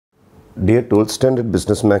Dear 12th Standard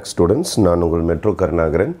Business Maths students, நான் உங்கள் metro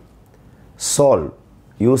Karunakaran. Solve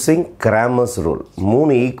using Cramer's rule.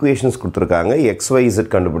 3 equations கொடுத்திருக்காங்க. x+y+z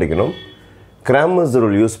கண்டுபிடிக்கணும். Cramer's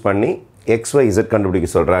rule use பண்ணி x+y+z கண்டுபிடிக்க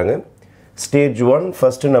சொல்றாங்க. Stage 1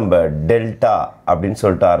 first number delta அப்படினு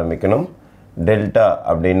சொல்லிட்டு ஆரம்பிக்கணும். Delta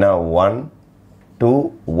அப்படினா 1 2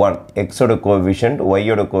 1 x ஓட கோஎஃபிஷியன்ட், y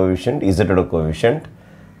ஓட கோஎஃபிஷியன்ட், z ஓட கோஎஃபிஷியன்ட்.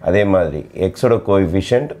 அதே மாதிரி x ஓட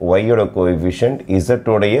கோஎஃபிஷியன்ட், y ஓட கோஎஃபிஷியன்ட், z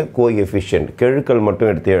ஓடைய கோஎஃபிஷியன்ட் கெழுக்கள் மட்டும்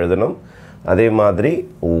எடுத்து எழுதணும். அதே மாதிரி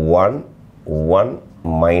 1 1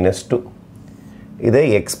 -2 இதை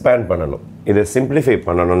எக்ஸ்பேண்ட் பண்ணணும். இதை சிம்பிளிஃபை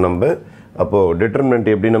பண்ணணும் நம்ம. அப்போ டிட்டர்மினன்ட்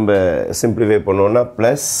எப்படி நம்ம சிம்பிளிஃபை பண்ணுவோம்னா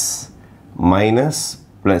plus minus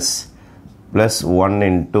plus plus 1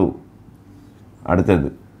 into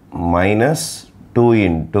அடுத்தது மைனஸ் 2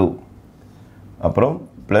 into அப்புறம்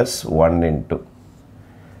ப்ளஸ் 1 into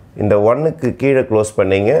இந்த 1க்கு கீழே க்ளோஸ்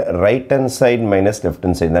பண்ணீங்க. Right hand side minus left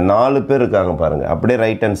hand side. இந்த 4 பேர் இருக்காங்க பாருங்கள். அப்படியே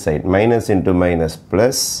right hand side minus into minus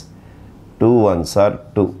plus 2 1s are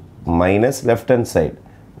 2 minus left hand side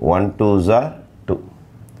 1 2s are 2.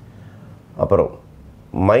 அப்புறம்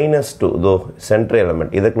மைனஸ் 2 இதோ சென்ட்ரல்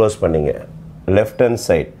எலமெண்ட் இதை க்ளோஸ் பண்ணீங்க. Left hand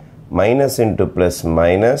side minus into plus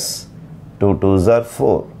minus 2 2s are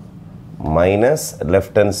 4 minus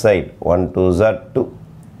left hand side 1 2s are 2.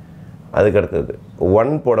 அதுக்கு அடுத்தது 1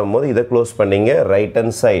 போடும்போது இதை close பண்ணீங்க. Right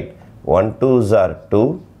hand side 1 2s are 2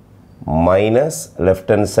 minus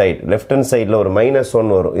left hand side. Left hand சைடில் ஒரு மைனஸ்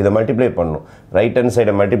 1 வரும். இதை மல்டிப்ளை பண்ணணும். ரைட் ஹேண்ட்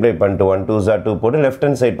சைடை மல்டிப்ளை பண்ணிட்டு 1 2s are 2 போட்டு லெஃப்ட்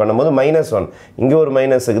ஹேண்ட் சைடு பண்ணும்போது மைனஸ் 1. இங்கே ஒரு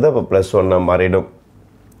மைனஸ் இருக்குது. அப்போ ப்ளஸ் 1 மாறிடும்.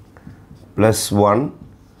 ப்ளஸ் 1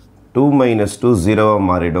 2 minus 2 0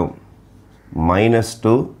 மாறிடும். மைனஸ்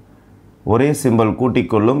 2 ஒரே சிம்பிள்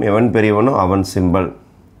கூட்டிக்கொள்ளும். எவன் பெரியவனோ அவன் சிம்பிள்.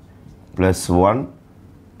 ப்ளஸ் 1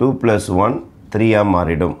 2 plus 1 3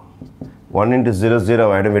 மாறிடும். 1 into 0 0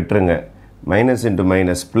 ஆகிடும். விட்டுருங்க. Minus into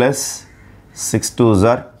minus plus 6 2s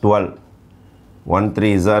are 12 1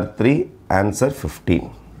 3s are 3 answer 15.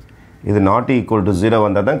 இது நாட் ஈக்குவல் டு 0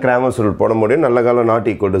 வந்தால் தான் கிராமர்ஸ் ரூல் போட முடியும். நல்ல காலம் நாட்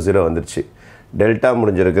ஈக்குவல் டு 0 வந்துருச்சு. டெல்டா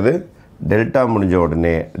முடிஞ்சிருக்குது. டெல்டா முடிஞ்ச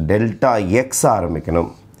உடனே டெல்டா எக்ஸ் ஆரம்பிக்கணும்.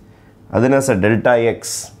 அது என்ன சார் டெல்டா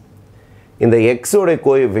எக்ஸ்? இந்த எக்ஸோடைய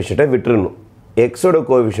கோஎஃபிஷியண்ட்டை விட்டுருணும். எக்ஸோட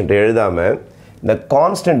கோஎஃபிஷியண்ட்டை எழுதாமல் இந்த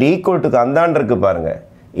கான்ஸ்டன்ட் ஈக்குவல்ட்டுக்கு அந்தாண்டு இருக்குது பாருங்கள்.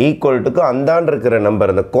 ஈக்குவல்ட்டுக்கு அந்தாண்டு இருக்கிற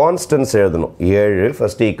நம்பர் அந்த கான்ஸ்டன்ட்ஸ் எழுதணும். 7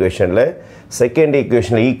 ஃபஸ்ட் ஈக்குவேஷனில். செகண்ட்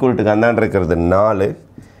ஈக்குவேஷனில் ஈக்குவல்ட்டுக்கு அந்தாண்டு இருக்கிறது 4,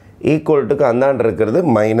 ஈக்குவல்ட்டுக்கு அந்தாண்டு இருக்கிறது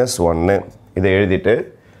 -1. இதை எழுதிட்டு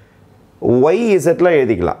ஒய் இசட்லாம்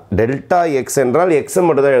எழுதிக்கலாம். டெல்டா எக்ஸ் என்றால் எக்ஸை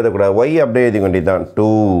மட்டும் தான் எழுதக்கூடாது. ஒய் அப்படியே எழுதி வேண்டியதுதான். 2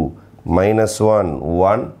 -1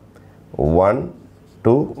 1 1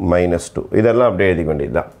 2 -2 இதெல்லாம் அப்படியே எழுதி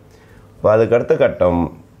வேண்டியது தான். இப்போ அதுக்கு அடுத்த கட்டம்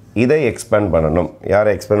இதை எக்ஸ்பேண்ட் பண்ணணும். யாரை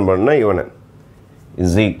எக்ஸ்பேண்ட் பண்ணணும்னா இவனை.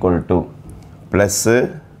 Is equal to plus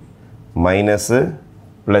minus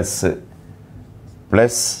plus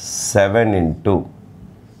plus 7 into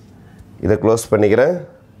இதை க்ளோஸ் பண்ணிக்கிறேன்.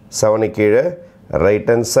 7 கீழே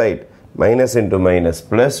right hand side minus into minus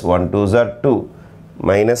plus 1 2s are 2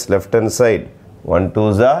 minus left hand side 1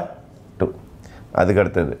 2s are 2. அதுக்கு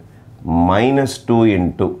அடுத்தது மைனஸ் 2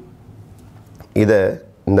 into இதை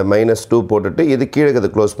இந்த மைனஸ் 2 போட்டுட்டு இது கீழே இதை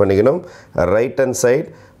க்ளோஸ் பண்ணிக்கணும். Right hand side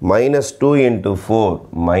minus 2 into 4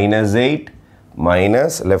 minus 8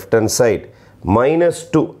 minus left hand side minus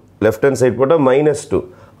 2 left hand side போட்டால் மைனஸ் 2.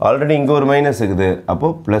 ஆல்ரெடி இங்கே ஒரு மைனஸ் இருக்குது.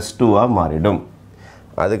 அப்போது ப்ளஸ் 2 மாறிடும்.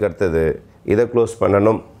 அதுக்கு அடுத்தது இதை க்ளோஸ்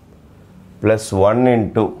பண்ணணும். ப்ளஸ் 1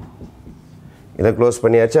 into இதை க்ளோஸ்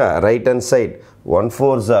பண்ணியாச்சா. Right hand side 1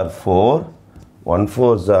 4s are 4 1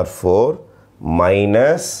 4s are 4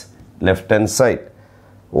 minus left hand side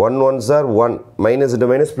 1 1s are 1 minus into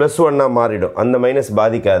minus plus 1 மாறிடும். அந்த மைனஸ்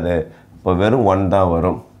பாதிக்காது. இப்போ வெறும் 1 தான்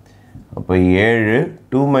வரும். அப்போ 7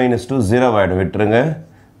 2 minus 2 0 ஆகிடும். விட்டுருங்க.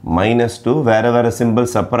 மைனஸ் 2 வேறு வேறு சிம்பிள்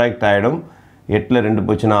செப்பரேட் ஆகிடும். 8ல் 2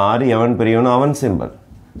 போச்சுன்னா 6 எவன் பெரியவனோ அவன் சிம்பிள்.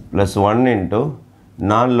 ப்ளஸ் 1 into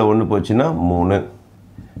 4ல் 1 போச்சுன்னா 3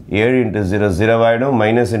 7 into 0 0 ஆகிடும்.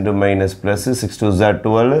 Minus into minus plus 6 2s are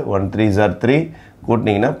 12 1 3s are 3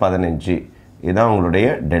 கூட்டினீங்கன்னா 15. இதுதான் உங்களுடைய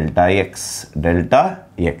delta X. Delta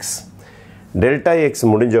X. Delta X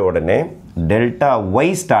முடிஞ்ச உடனே டெல்டா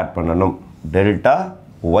ஒய் ஸ்டார்ட் பண்ணணும். டெல்டா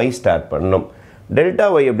ஒய் ஸ்டார்ட் பண்ணணும். டெல்டா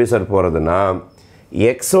ஒய் எப்படி சார் போகிறதுனா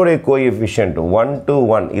எக்ஸோடைய கோஎஃபிஷியன்ட் 1 to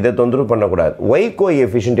 1 இதை தொந்தரவு பண்ணக்கூடாது. ஒய்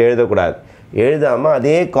கோஎஃபிஷியன்ட் எழுதக்கூடாது. எழுதாமல்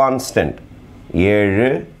அதே கான்ஸ்டன்ட் 7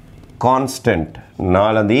 கான்ஸ்டன்ட்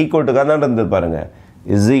 4 அந்த ஈக்குவல்ட்டுக்கு அந்தாண்டு இருந்தது பாருங்கள்.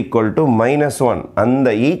 இஸ் ஈக்குவல் டு -1 அந்த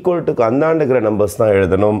ஈக்குவல்ட்டுக்கு அந்தாண்டு இருக்கிற நம்பர்ஸ் தான்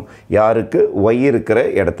எழுதணும். யாருக்கு? ஒய் இருக்கிற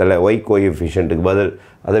இடத்துல ஒய் கோஎஃபிஷியன்ட்டுக்கு பதில்.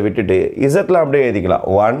 அதை விட்டுட்டு இசட்லாம் அப்படியே எழுதிக்கலாம்.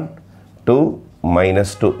 1 2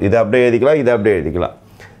 -2 இதை அப்படியே எழுதிக்கலாம். இதை அப்படியே எழுதிக்கலாம்.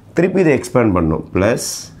 திருப்பி இதை எக்ஸ்பேண்ட் பண்ணணும். Plus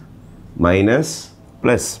minus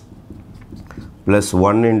plus plus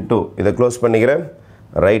 1 into இதை க்ளோஸ் பண்ணிக்கிறேன்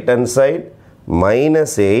right hand side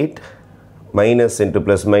minus 8 minus into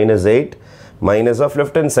plus minus 8 minus of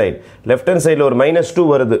left hand side ஒரு minus 2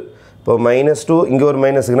 வருது இப்போ minus 2 இங்கே ஒரு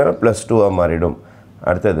மைனஸ்க்குனா plus 2 மாறிடும்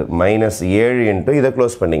அடுத்தது minus 7 into இதை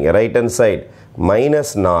க்ளோஸ் பண்ணிங்க right hand side minus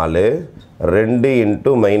 4 2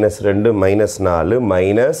 into minus 2 minus 4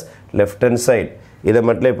 minus left hand side இதை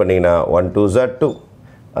மல்டிப்ளை பண்ணிங்கன்னா 1 2s are 2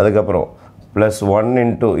 அதுக்கப்புறம் plus 1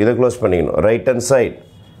 into இதை க்ளோஸ் பண்ணிக்கணும் right hand side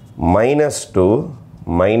minus 2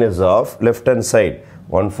 minus of left hand side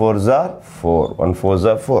 1 4s are 4 1 4s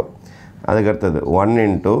are 4 அதுக்கடுத்தது 1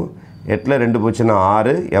 into 8ல 2 போச்சுன்னா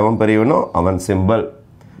 6 எவன் பெரியவனோ அவன் symbol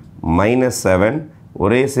minus 7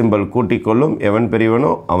 ஒரே சிம்பல் கூட்டிக்கொள்ளும் எவன்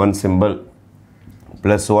பெரியவனோ அவன் சிம்பல்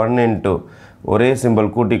plus 1 into ஒரே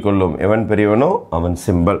சிம்பல் கூட்டிக்கொள்ளும் எவன் பெரியவனோ அவன்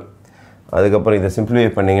சிம்பல் அதுக்கப்புறம் இதை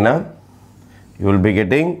சிம்பிளிஃபை பண்ணிங்கன்னா you will be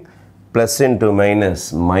getting plus into minus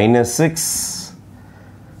minus 6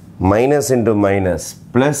 minus into minus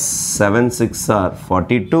plus 7 6 are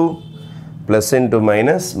 42 plus into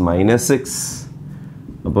minus minus 6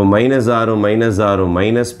 அப்போ minus 6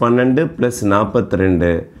 minus 12 plus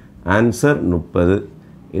 42 ஆன்சர் 30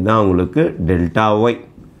 இதான் உங்களுக்கு டெல்டா ஒய்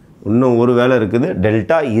இன்னும் ஒரு வேலை இருக்குது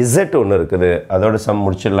டெல்டா இசட் ஒன்று இருக்குது அதோட சம்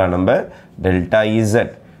முடிச்சிடலாம் நம்ம டெல்டா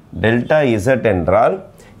இசட் என்றால்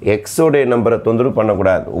எக்ஸோடைய நம்பரை தொந்தரவு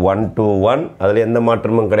பண்ணக்கூடாது 1 to 1 அதில் எந்த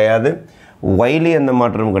மாற்றமும் கிடையாது ஒய்லேயும் எந்த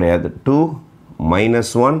மாற்றமும் கிடையாது 2 minus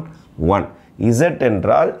 1 1 இசட்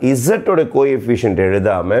என்றால் இசட்டோட கோஎஃபிஷியன்ட்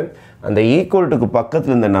எழுதாமல் அந்த ஈக்குவல்ட்டுக்கு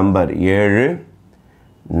பக்கத்தில் இந்த நம்பர் 7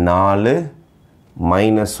 4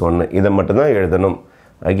 minus 1 இதை மட்டும்தான் எழுதணும்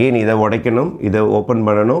அகெயின் இதை உடைக்கணும் இதை ஓப்பன்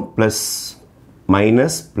பண்ணணும் ப்ளஸ்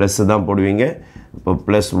மைனஸ் ப்ளஸ் தான் போடுவீங்க இப்போ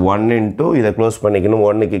ப்ளஸ் 1 into இதை க்ளோஸ் பண்ணிக்கணும்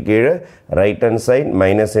 1க்கு கீழே right hand side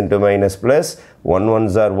minus into minus plus 1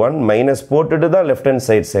 1s are 1 minus போட்டுட்டு தான் லெஃப்ட் ஹேண்ட்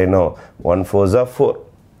சைட் செய்யணும் 1 4s are 4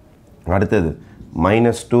 அடுத்தது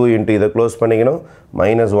minus 2 into இதை க்ளோஸ் பண்ணிக்கணும்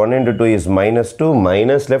minus 1 into 2 is minus 2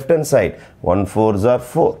 minus left hand side 1 4s are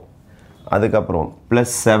 4 அதுக்கப்புறம் plus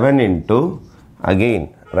 7 into again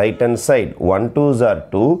right hand side 1 2s are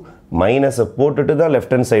 2 minus போட்டுட்டு தான்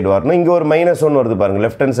left hand side வரணும் இங்கே ஒரு minus 1 வருது பாருங்க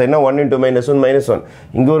left hand sideனா 1 into minus 1 minus 1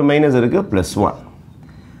 இங்கே ஒரு minus இருக்கு plus 1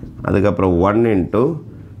 அதுக்கப்புறம் 1 into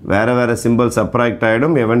வேற சிம்பிள் சப்ராக்ட்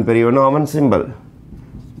ஆகிடும் எவன் பெரியவனோ அவன் சிம்பிள்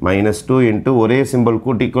minus 2 into ஒரே சிம்பிள்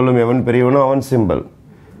கூட்டிக்கொள்ளும் எவன் பெரியவனோ அவன் simple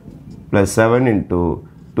plus 7 into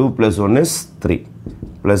 2 plus 1 is 3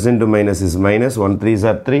 plus into minus is minus 1 3s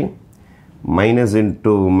are 3 minus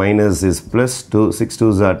into minus is plus 2 6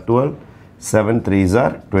 2s are 12 7 3s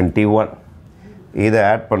are 21 இதை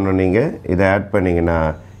ஆட் பண்ணீங்க இதை ஆட் பண்ணீங்கன்னா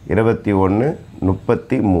 21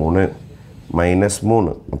 33 minus 3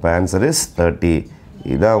 அப்போ ஆன்சர் இஸ் 30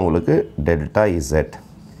 இதான் உங்களுக்கு டெல்டா இசட்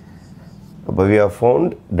அப்போ we have found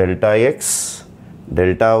delta X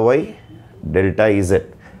delta Y delta Z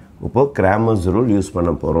இப்போ Cramer's rule use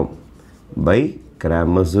பண்ண போகிறோம் பை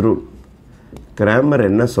கிராமர்ஸ் ரூல் கிராமர்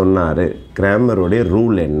என்ன சொன்னார் கிராமருடைய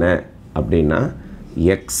ரூல் என்ன அப்படின்னா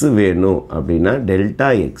எக்ஸ் வேணும் அப்படின்னா டெல்டா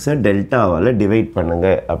எக்ஸை டெல்டாவால் டிவைட் பண்ணுங்க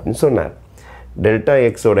அப்படின்னு சொன்னார் டெல்டா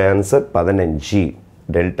எக்ஸோட ஆன்சர் 15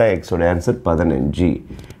 டெல்டா எக்ஸோட ஆன்சர் 15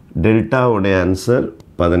 டெல்டாவோடைய ஆன்சர்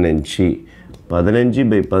 15 15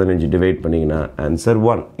 by 15 டிவைட் பண்ணிங்கன்னா ஆன்சர்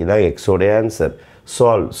 1 இதான் எக்ஸோடைய ஆன்சர்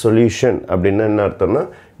சொல்யூஷன் அப்படின்னா என்ன அர்த்தம்னா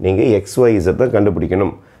நீங்கள் XYZ தான்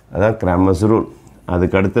கண்டுபிடிக்கணும் அதான் கிராமர்ஸ் ரூல்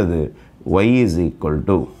அதுக்கு அடுத்தது y is equal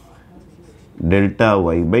to delta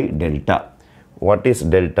y by delta what is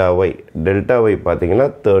delta y பார்த்தீங்கன்னா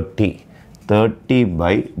 30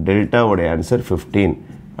 by delta உடைய ஆன்சர் 15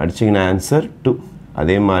 அடிச்சிங்கன்னா ஆன்சர் 2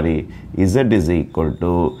 அதே மாதிரி z is equal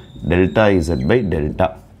to delta z by delta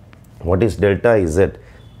what is delta z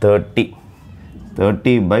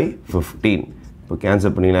 30 by 15 இப்போ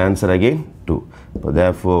cancel பண்ணிங்கன்னா answer again 2 இப்போ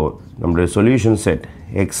therefore நம்மளுடைய solution set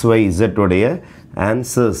XYZ உடைய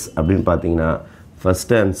ஆன்சர்ஸ் அப்படின்னு பார்த்தீங்கன்னா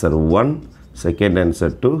first answer 1 second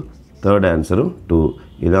answer 2 third ஆன்சரும் 2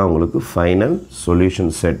 இதான் உங்களுக்கு final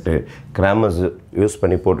solution set Cramer's use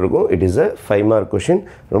பண்ணி போட்டிருக்கோம் it is a 5 mark question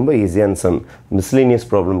ரொம்ப ஈஸியான சம் மிஸ்லீனியஸ்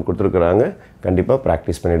ப்ராப்ளம் கொடுத்துருக்குறாங்க கண்டிப்பாக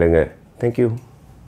ப்ராக்டிஸ் பண்ணிவிடுங்க தேங்க்யூ